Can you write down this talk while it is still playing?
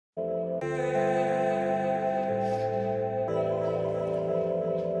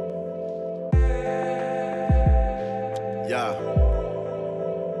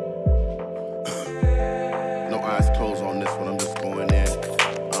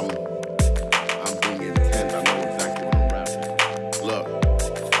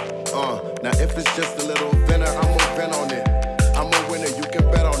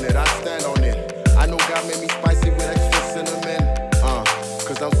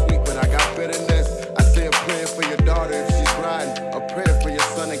sweet, but I got bitterness. I say a prayer for your daughter if she's riding, a prayer for your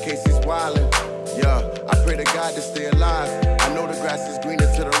son in case he's wildin'. Yeah, I pray to God to stay alive. I know the grass is greener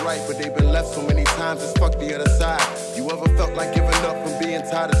to the right, but they've been left so many times, it's fuck the other side. You ever felt like giving up and being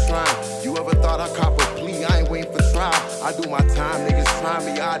tired of trying? You ever thought I cop a plea? I ain't waiting for trial. I do my time, niggas try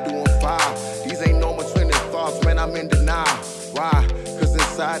me, I do them file. These ain't no more training thoughts, man, I'm in denial. Why? Cause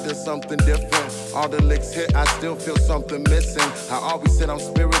inside there's something different. All the licks hit, I still feel something missing. I always said I'm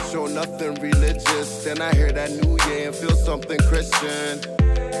spiritual, nothing religious. Then I hear that New Year and feel something Christian.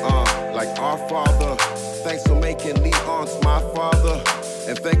 Like our Father, thanks for making Leon's my father.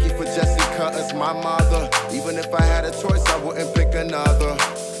 And thank you for Jessica as my mother. Even if I had a choice, I wouldn't pick another.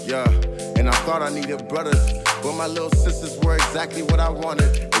 Yeah, and I thought I needed brothers, but my little sisters were exactly what I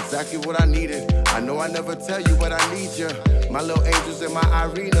wanted, exactly what I needed. I know I never tell you, but I need you. My little angels and my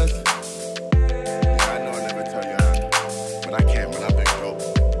Irenas. Yeah, I know I never tell you how, but I can't when I've been broke.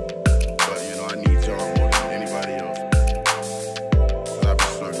 But you know I need y'all more than anybody else. Cause I be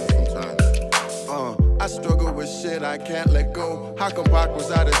struggling sometimes. I struggle with shit I can't let go. How come Pac was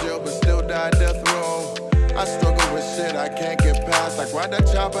out of jail but still died death row? I struggle with shit I can't get past. Like why that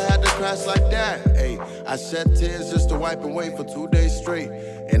chopper had to crash like that? Hey, I shed tears just to wipe away for 2 days straight.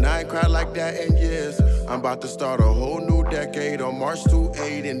 And I ain't cried like that in years. I'm about to start a whole new decade on March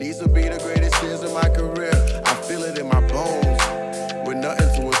 28. And these will be the greatest years of my career. I feel it in my bones, with nothing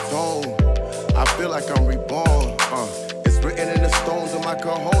to atone. I feel like I'm reborn. It's written in the stones of my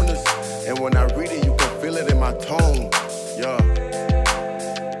cojones. And when I read it, you can feel it in my tone.